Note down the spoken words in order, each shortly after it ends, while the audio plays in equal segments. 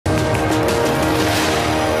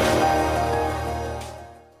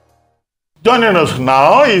Joining us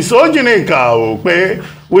now is Okpe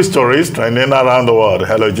with stories trending around the world.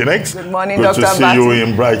 Hello, Jinx. Good morning, Good Dr. to see Hamzat. you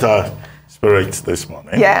in brighter spirits this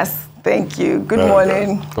morning. Yes, thank you. Good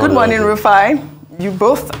morning. Good morning, Rufai. You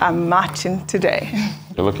both are matching today.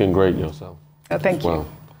 You're looking great yourself. Oh, thank you.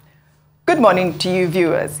 Good morning to you,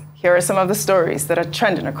 viewers. Here are some of the stories that are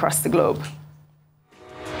trending across the globe.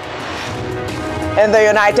 In the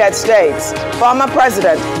United States, former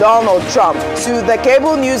President Donald Trump sued the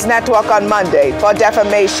cable news network on Monday for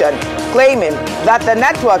defamation, claiming that the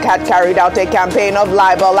network had carried out a campaign of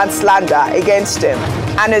libel and slander against him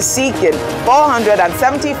and is seeking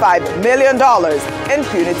 $475 million in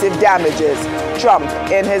punitive damages. Trump,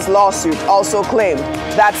 in his lawsuit, also claimed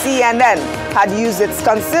that CNN had used its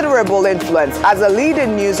considerable influence as a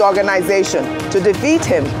leading news organization to defeat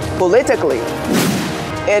him politically.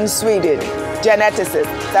 In Sweden, geneticist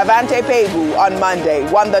Svante Pääbo on Monday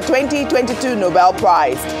won the 2022 Nobel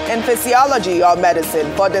Prize in Physiology or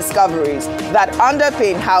Medicine for discoveries that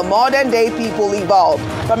underpin how modern-day people evolved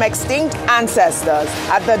from extinct ancestors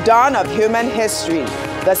at the dawn of human history.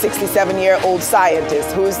 The 67-year-old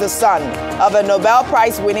scientist, who is the son of a Nobel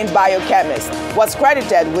Prize-winning biochemist, was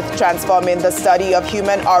credited with transforming the study of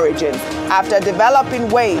human origins after developing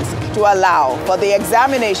ways to allow for the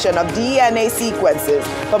examination of DNA sequences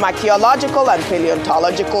from archaeological and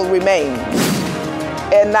paleontological remains.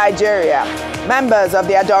 In Nigeria, members of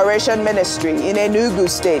the Adoration Ministry in Enugu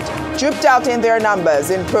State trooped out in their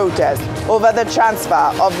numbers in protest over the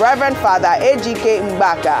transfer of Reverend Father Ejike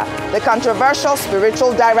Mbaka, the controversial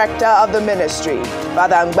spiritual director of the ministry.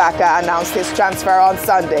 Father Mbaka announced his transfer on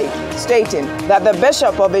Sunday, stating that the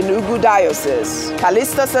Bishop of Enugu Diocese,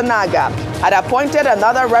 Callisto Sanaga, had appointed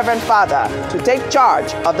another Reverend Father to take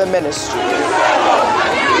charge of the ministry.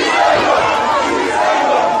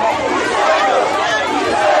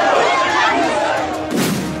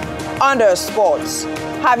 Under sports,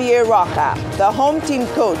 Javier Roca, the home team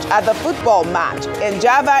coach at the football match in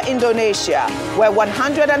Java, Indonesia, where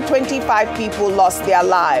 125 people lost their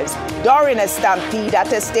lives during a stampede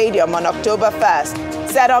at a stadium on October 1st,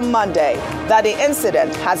 said on Monday that the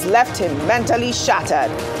incident has left him mentally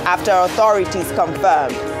shattered after authorities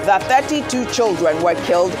confirmed that 32 children were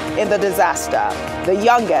killed in the disaster, the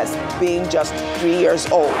youngest being just 3 years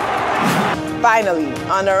old. Finally,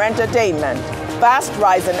 under entertainment,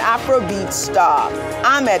 fast-rising Afrobeat star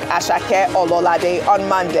Ahmed Asake Ololade on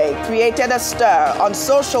Monday created a stir on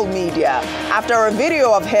social media after a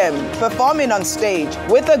video of him performing on stage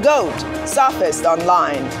with a goat surfaced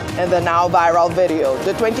online. In the now viral video,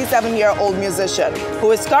 the 27-year-old musician, who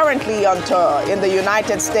is currently on tour in the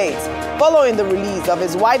United States following the release of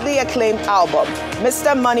his widely acclaimed album,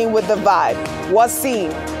 Mr. Money with the Vibe, was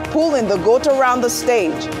seen pulling the goat around the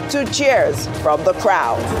stage to cheers from the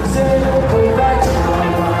crowd.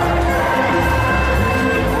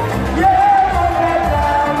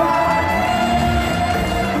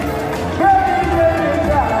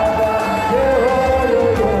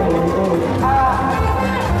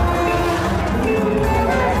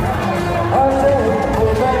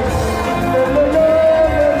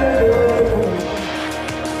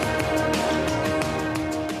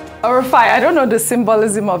 I don't know the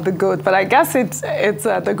symbolism of the goat, but I guess it's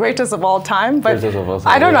the greatest of all time. But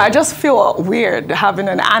I don't know. I just feel weird having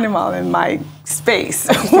an animal in my space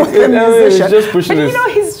with a musician. But you know,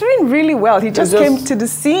 he's doing really well. He just came to the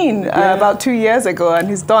scene about 2 years ago, and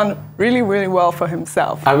he's done really, really well for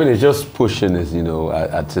himself. I mean, it's just pushing his,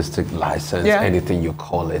 artistic license, anything you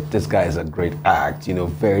call it. This guy is a great act,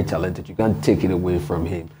 very talented. You can't take it away from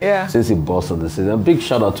him. Yeah. Since he bossed on the scene. A big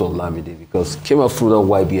shout out to Olamide, because he came up through the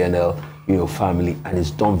YBNL, family, and he's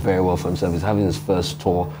done very well for himself. He's having his first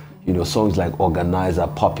tour. Songs like Organizer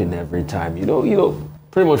popping every time.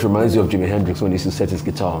 Pretty much reminds you of Jimi Hendrix when he used to set his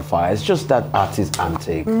guitar on fire. It's just that artist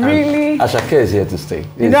antique. Really? And Asake is here to stay.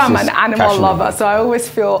 I'm an animal lover, so I always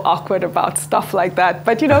feel awkward about stuff like that.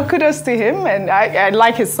 But, kudos to him, and I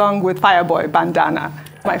like his song with Fireboy, Bandana.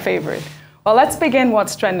 It's my favorite. Well, let's begin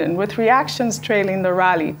what's trending with reactions trailing the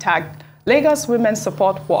rally tagged Lagos Women's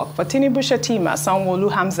Support Walk for Tinubu Shettima,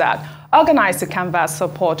 Sanwo-Olu Hamzat, organized to canvass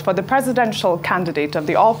support for the presidential candidate of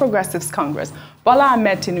the All Progressives Congress, Bola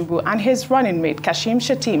Ahmed Tinubu, and his running mate, Kashim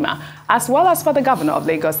Shettima, as well as for the governor of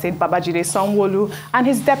Lagos State, Babajide Sanwo-Olu, and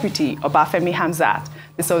his deputy, Obafemi Hamzat.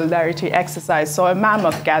 The solidarity exercise saw a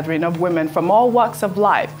mammoth gathering of women from all walks of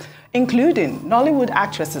life, including Nollywood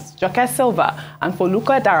actresses Joke Silva and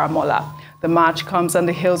Foluko Daramola. The march comes on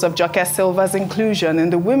the heels of Joke Silva's inclusion in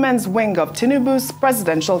the women's wing of Tinubu's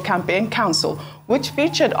Presidential Campaign Council, which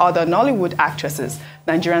featured other Nollywood actresses.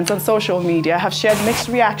 Nigerians on social media have shared mixed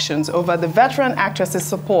reactions over the veteran actress's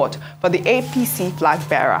support for the APC flag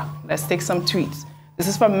bearer. Let's take some tweets. This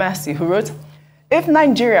is from Mercy, who wrote, "If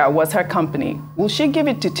Nigeria was her company, will she give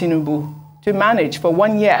it to Tinubu to manage for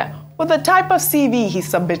 1 year with the type of CV he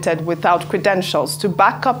submitted without credentials to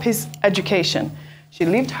back up his education? She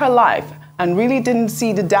lived her life and really didn't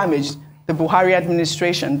see the damage the Buhari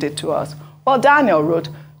administration did to us." Well, Daniel wrote,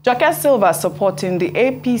 "Joke Silva supporting the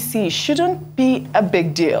APC shouldn't be a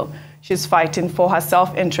big deal. She's fighting for her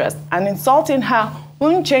self-interest, and insulting her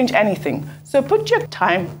won't change anything. So put your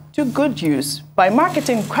time to good use by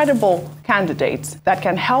marketing credible candidates that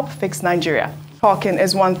can help fix Nigeria. Talking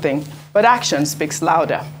is one thing, but action speaks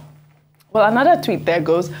louder." Well, another tweet there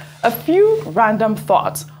goes, "A few random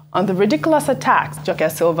thoughts on the ridiculous attacks Joke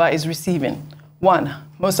Silva is receiving. 1.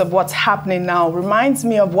 Most of what's happening now reminds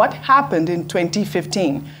me of what happened in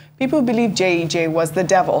 2015. People believe JEJ was the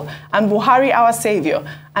devil and Buhari our savior.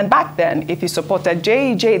 And back then, if you supported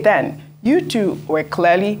JEJ then, you too were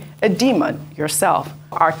clearly a demon yourself.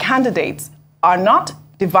 Our candidates are not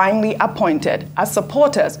divinely appointed. As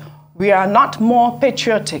supporters, we are not more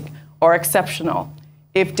patriotic or exceptional.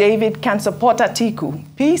 If David can support Atiku,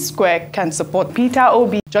 P Square can support Peter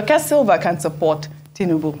Obi, Joke Silva can support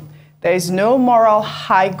Tinubu. There is no moral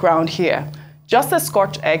high ground here, just a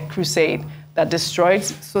scorched egg crusade that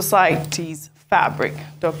destroys society's fabric."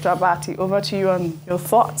 Dr. Abati, over to you on your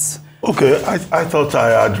thoughts. Okay, I thought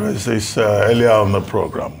I addressed this earlier on the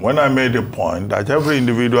program when I made the point that every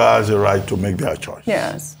individual has a right to make their choice.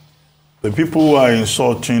 Yes. The people who are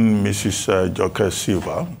insulting Mrs. Joke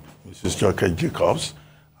Silva, Mrs. Joke Jacobs,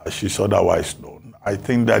 as she's otherwise known, I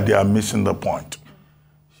think that they are missing the point.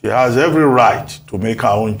 She has every right to make her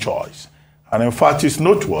own choice. And in fact, it's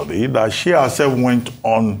noteworthy that she herself went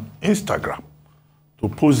on Instagram to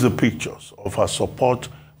post the pictures of her support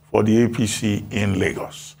for the APC in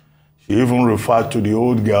Lagos. She even referred to the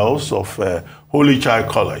old girls of Holy Child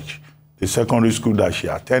College, the secondary school that she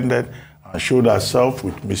attended, and showed herself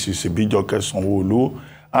with Mrs. Ibijoke Sanwo-Olu,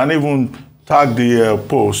 and even tagged the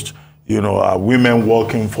post, women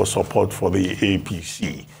working for support for the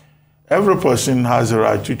APC. Every person has a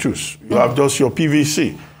right to choose. You have just your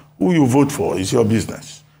PVC. Who you vote for is your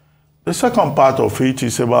business. The second part of it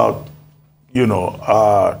is about, the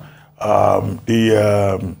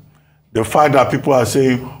fact that people are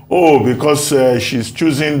saying, oh, because she's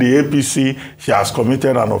choosing the APC, she has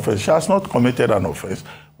committed an offense. She has not committed an offense.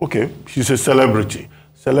 Okay, she's a celebrity.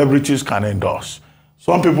 Celebrities can endorse.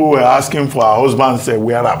 Some people were asking for her husband's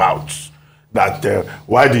whereabouts. That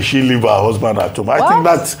why did she leave her husband at home? I think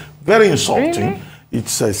that's very insulting. Really?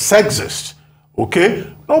 It's sexist. Okay?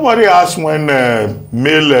 Nobody asks when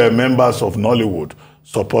male members of Nollywood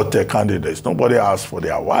support their candidates. Nobody asks for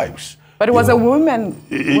their wives. But it was a women's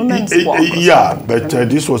walk. Yeah, but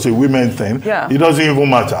this was a women thing. Yeah. It doesn't even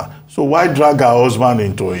matter. So why drag her husband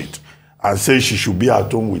into it and say she should be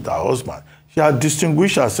at home with her husband? She has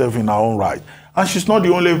distinguished herself in her own right. And she's not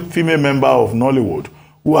the only female member of Nollywood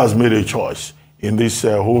who has made a choice in this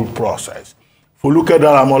whole process. Foluke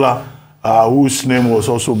Daramola, whose name was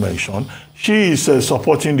also mentioned, she is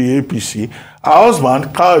supporting the APC. Her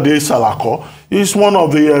husband, Kayode Salako, is one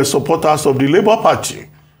of the supporters of the Labour Party.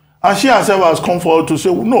 And she herself has come forward to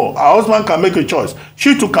say, no, her husband can make a choice.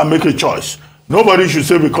 She too can make a choice. Nobody should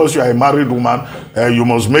say because you are a married woman, you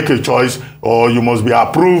must make a choice or you must be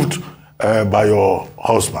approved by your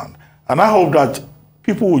husband. And I hope that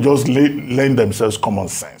people will just lend themselves common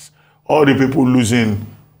sense. All the people losing,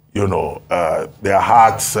 their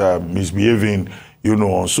hearts, misbehaving,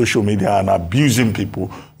 on social media and abusing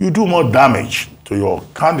people, you do more damage to your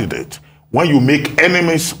candidate when you make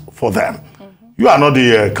enemies for them. You are not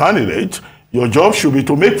the candidate. Your job should be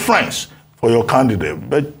to make friends for your candidate.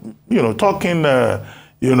 But, talking,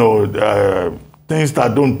 things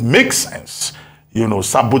that don't make sense,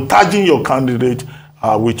 sabotaging your candidate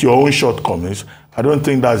with your own shortcomings, I don't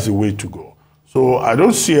think that's the way to go. So I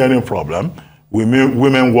don't see any problem with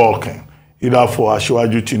women working, either for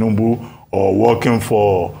Asiwaju Tinubu or working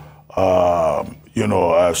for,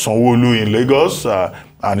 Sanwo-Olu in Lagos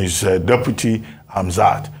and his deputy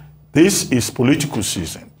Hamzat. This is political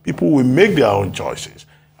season. People will make their own choices,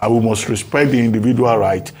 and we must respect the individual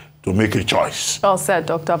right to make a choice. Well said,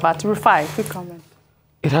 Dr. Abati. Rufai, quick comment.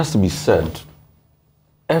 It has to be said,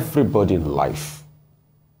 everybody in life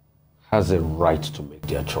has a right to make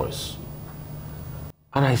their choice.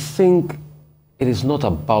 And I think it is not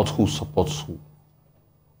about who supports who.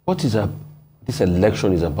 What is this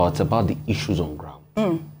election is about? It's about the issues on ground.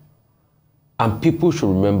 And people should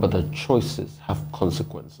remember that choices have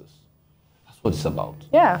consequences. That's what it's about.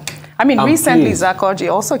 Yeah. I mean, recently,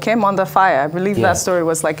 Zakoji also came under fire. I believe that story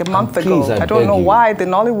was like a month ago. I don't know why the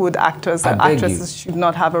Nollywood actors and actresses should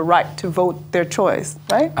not have a right to vote their choice,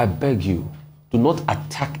 right? I beg you, do not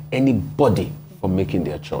attack anybody for making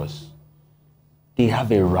their choice. They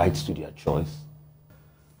have a right to their choice.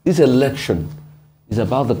 This election is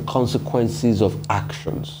about the consequences of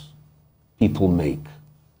actions people make.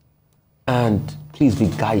 And please be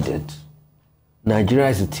guided. Nigeria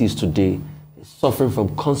as it is today is suffering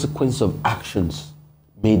from consequences of actions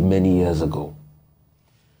made many years ago.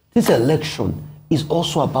 This election is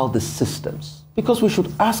also about the systems, because we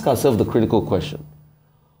should ask ourselves the critical question.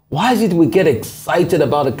 Why is it we get excited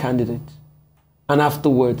about a candidate and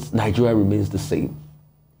afterwards Nigeria remains the same?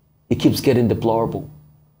 It keeps getting deplorable.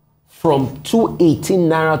 From 218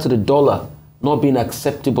 naira to the dollar not being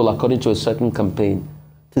acceptable according to a certain campaign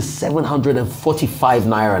to 745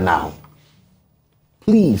 naira now.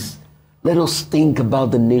 Please, let us think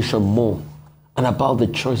about the nation more and about the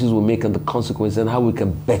choices we make and the consequences and how we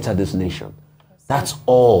can better this nation. That's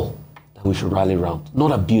all that we should rally around,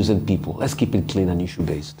 not abusing people. Let's keep it clean and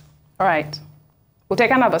issue-based. All right. We'll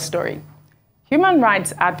take another story. Human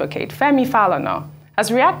rights advocate Femi Falana has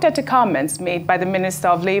reacted to comments made by the Minister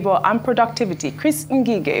of Labour and Productivity, Chris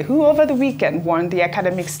Ngige, who over the weekend warned the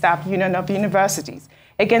Academic Staff Union of Universities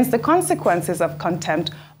against the consequences of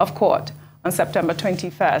contempt of court. On September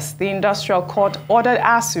 21st, the Industrial Court ordered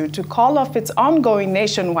ASU to call off its ongoing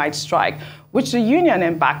nationwide strike, which the union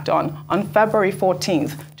embarked on February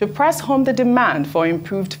 14th, to press home the demand for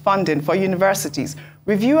improved funding for universities,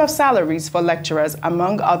 review of salaries for lecturers,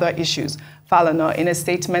 among other issues. Falana, in a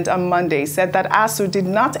statement on Monday, said that ASU did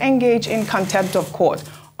not engage in contempt of court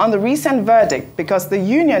on the recent verdict because the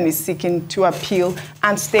union is seeking to appeal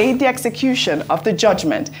and stay the execution of the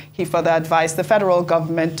judgment. He further advised the federal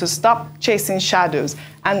government to stop chasing shadows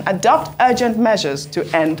and adopt urgent measures to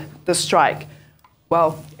end the strike.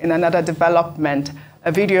 Well, in another development,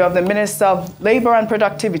 a video of the Minister of Labour and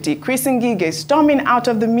Productivity, Chris Ngige, storming out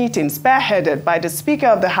of the meeting spearheaded by the Speaker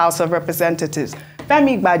of the House of Representatives,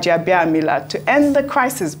 Femi Gbajabiamila, to end the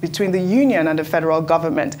crisis between the union and the federal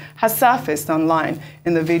government has surfaced online.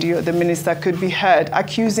 In the video, the minister could be heard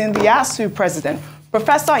accusing the ASU president,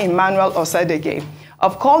 Professor Emmanuel Osadege,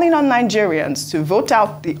 of calling on Nigerians to vote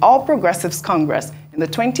out the All Progressives Congress in the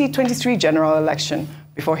 2023 general election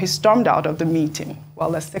before he stormed out of the meeting. Well,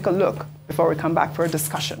 let's take a look before we come back for a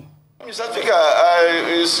discussion. Mr. Speaker,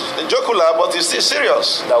 it's jocular, but it's still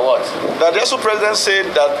serious. That what? That the ASU president said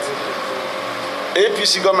that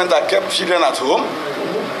APC government have kept children at home,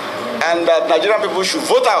 and that Nigerian people should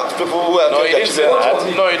vote out people who have kept their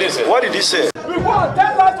children. No, he didn't say that. What did he say? We want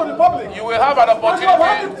 10 lives to the public. You will have an opportunity. You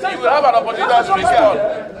will have an opportunity to recount.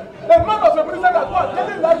 The man of the president that was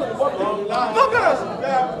telling lies to the public. No parents.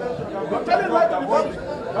 You're telling lies to the public.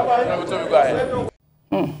 Go ahead.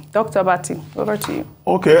 Dr. Bati, over to you.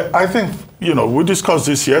 Okay, I think, we discussed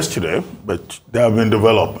this yesterday, but there have been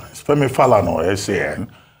developments. Femi Falana,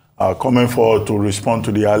 SAN, coming forward to respond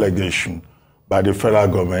to the allegation by the federal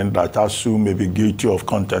government that ASU may be guilty of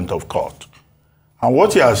contempt of court. And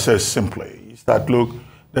what he has said simply is that, look,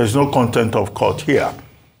 there's no contempt of court here,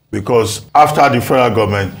 because after the federal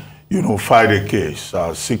government, filed a case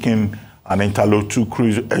seeking an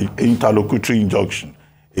interlocutory injunction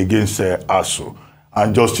against ASU,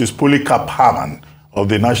 and Justice Polycarp Harman of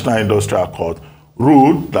the National Industrial Court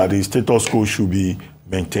ruled that the status quo should be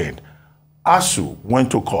maintained. ASU went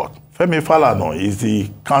to court. Femi Falana is the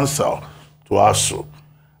counsel to ASU.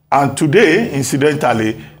 And today,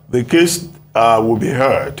 incidentally, the case will be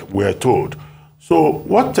heard, we're told. So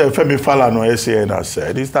what Femi Falana SAN has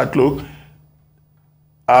said is that, look,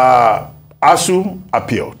 ASU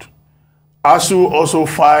appealed. ASU also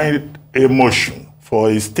filed a motion for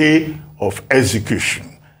a stay of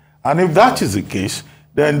execution. And if that is the case,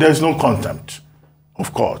 then there's no contempt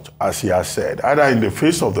of court, as he has said, either in the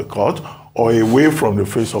face of the court or away from the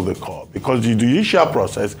face of the court, because the judicial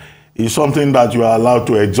process is something that you are allowed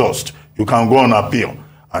to exhaust. You can go on appeal.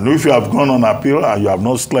 And if you have gone on appeal and you have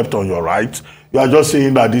not slept on your rights, you are just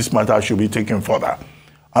saying that this matter should be taken further.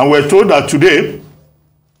 And we're told that today,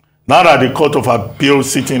 now that the Court of Appeal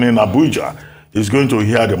sitting in Abuja is going to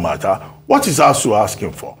hear the matter, what is ASU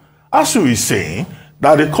asking for? ASU is saying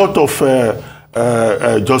that the Court of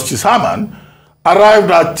Justice Harman arrived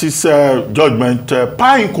at its judgment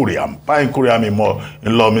per incuriam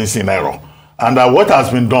in law means in error, and that what has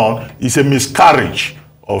been done is a miscarriage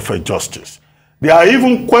of justice. They are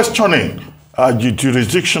even questioning the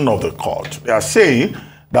jurisdiction of the court. They are saying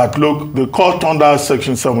that, look, the court under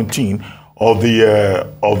Section 17 of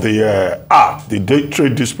the Act, the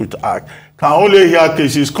Trade Dispute Act, can only hear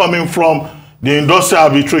cases coming from the Industrial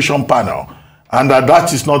Arbitration Panel, and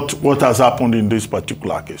that is not what has happened in this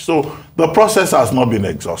particular case. So the process has not been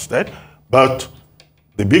exhausted, but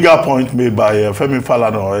the bigger point made by Femi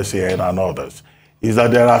Falana, SAN, and others is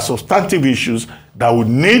that there are substantive issues that would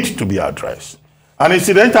need to be addressed. And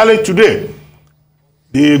incidentally, today,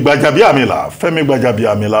 the Gbajabiamila, Femi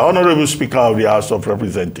Gbajabiamila, Honorable Speaker of the House of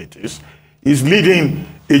Representatives, is leading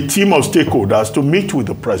a team of stakeholders to meet with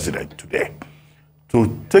the President today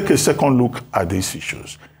to take a second look at these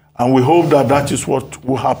issues. And we hope that that is what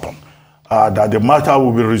will happen, that the matter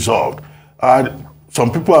will be resolved.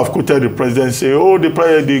 Some people have quoted the President say, oh,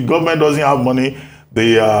 the government doesn't have money,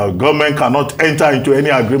 the government cannot enter into any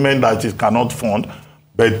agreement that it cannot fund,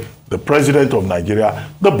 but the President of Nigeria,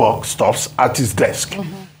 the buck stops at his desk.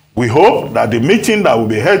 We hope that the meeting that will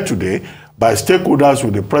be held today by stakeholders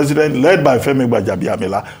with the President, led by Femi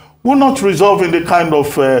Gbajabiamila, will not result in the kind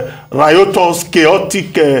of riotous,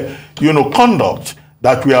 chaotic, conduct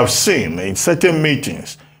that we have seen in certain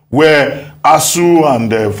meetings where ASU and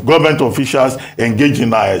government officials engage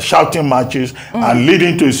in shouting matches and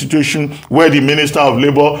leading to a situation where the Minister of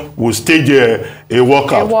Labour will stage a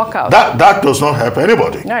walkout. That does not help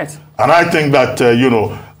anybody. Nice. And I think that,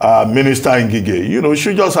 Minister Ngige,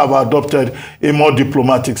 should just have adopted a more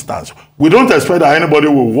diplomatic stance. We don't expect that anybody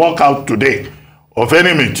will walk out today of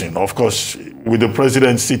any meeting, of course, with the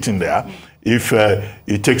President sitting there. If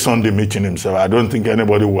he takes on the meeting himself, I don't think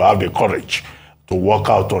anybody will have the courage to walk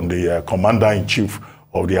out on the Commander-in-Chief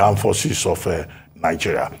of the Armed Forces of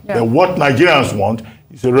Nigeria. Yeah. But what Nigerians want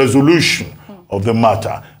is a resolution of the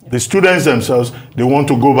matter. The students themselves, they want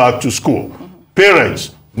to go back to school.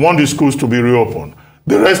 Parents want the schools to be reopened.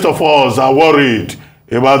 The rest of us are worried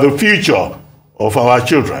about the future of our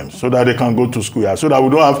children so that they can go to school, so that we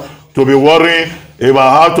don't have to be worrying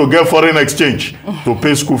about how to get foreign exchange to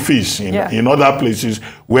pay school fees in other places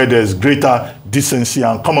where there's greater decency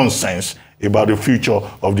and common sense about the future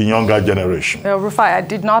of the younger generation. Rufai, I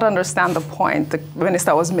did not understand the point the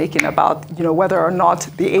minister was making about, whether or not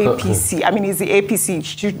the APC, is the APC,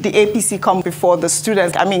 should the APC come before the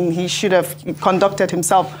students? He should have conducted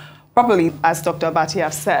himself properly, as Dr. Abati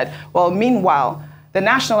has said. Well, meanwhile, the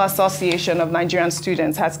National Association of Nigerian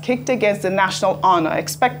Students has kicked against the national honor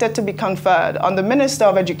expected to be conferred on the Minister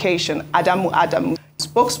of Education, Adamu Adamu.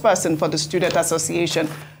 Spokesperson for the Student Association,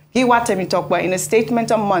 Okpe, in a statement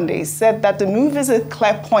on Monday, said that the move is a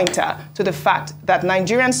clear pointer to the fact that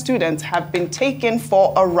Nigerian students have been taken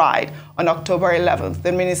for a ride. On October 11th,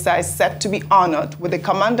 the minister is set to be honored with the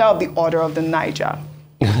Commander of the Order of the Niger.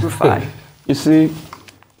 Rufai. You see,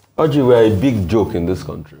 Oji, we're a big joke in this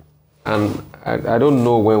country. And I don't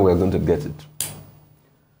know when we're going to get it.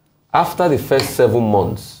 After the first 7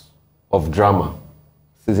 months of drama,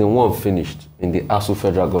 season 1 finished in the ASU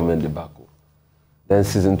federal government debacle. Then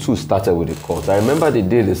season 2 started with the court. I remember the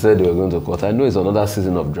day they said they were going to court. I know it's another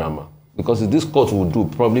season of drama. Because this court will do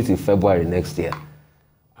probably till February next year.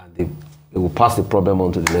 And they will pass the problem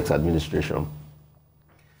on to the next administration.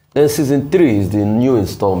 Then season 3 is the new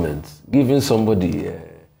installment, giving somebody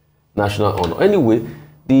national honor. Anyway,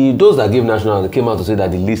 those that gave national honor came out to say that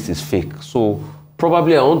the list is fake. So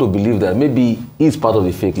probably I want to believe that maybe he's part of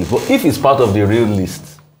the fake list. But if he's part of the real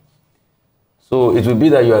list, so it will be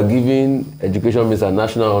that you are giving Education Minister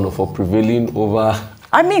national honor for prevailing over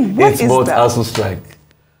 8 months ASU strike.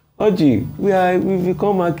 Oji, we've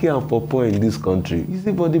become Aki and Popo in this country. You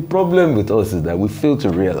see, but the problem with us is that we fail to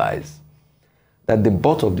realize that the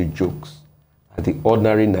butt of the jokes are the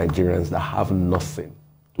ordinary Nigerians that have nothing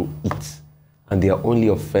to eat. And their only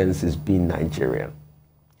offense is being Nigerian.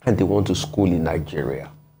 And they want to school in Nigeria.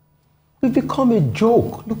 We've become a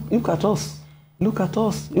joke. Look at us. Look at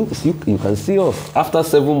us. You can see us. After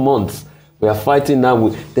 7 months, we are fighting now.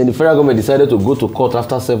 Then the federal government decided to go to court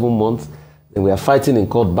after 7 months. Then we are fighting in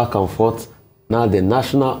court back and forth. Now the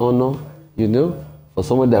national honor, for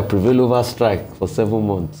someone that prevailed over strike for 7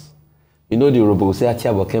 months. The Yoruba will say,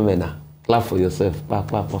 Achiabo Kemena. Clap for yourself. Clap,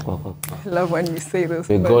 clap, clap, clap, clap. I love when you say this.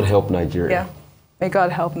 May God help Nigeria. Yeah. May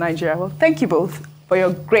God help Nigeria. Well, thank you both for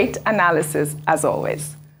your great analysis, as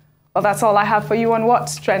always. Well, that's all I have for you on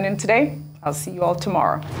What's Trending today. I'll see you all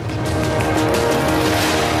tomorrow.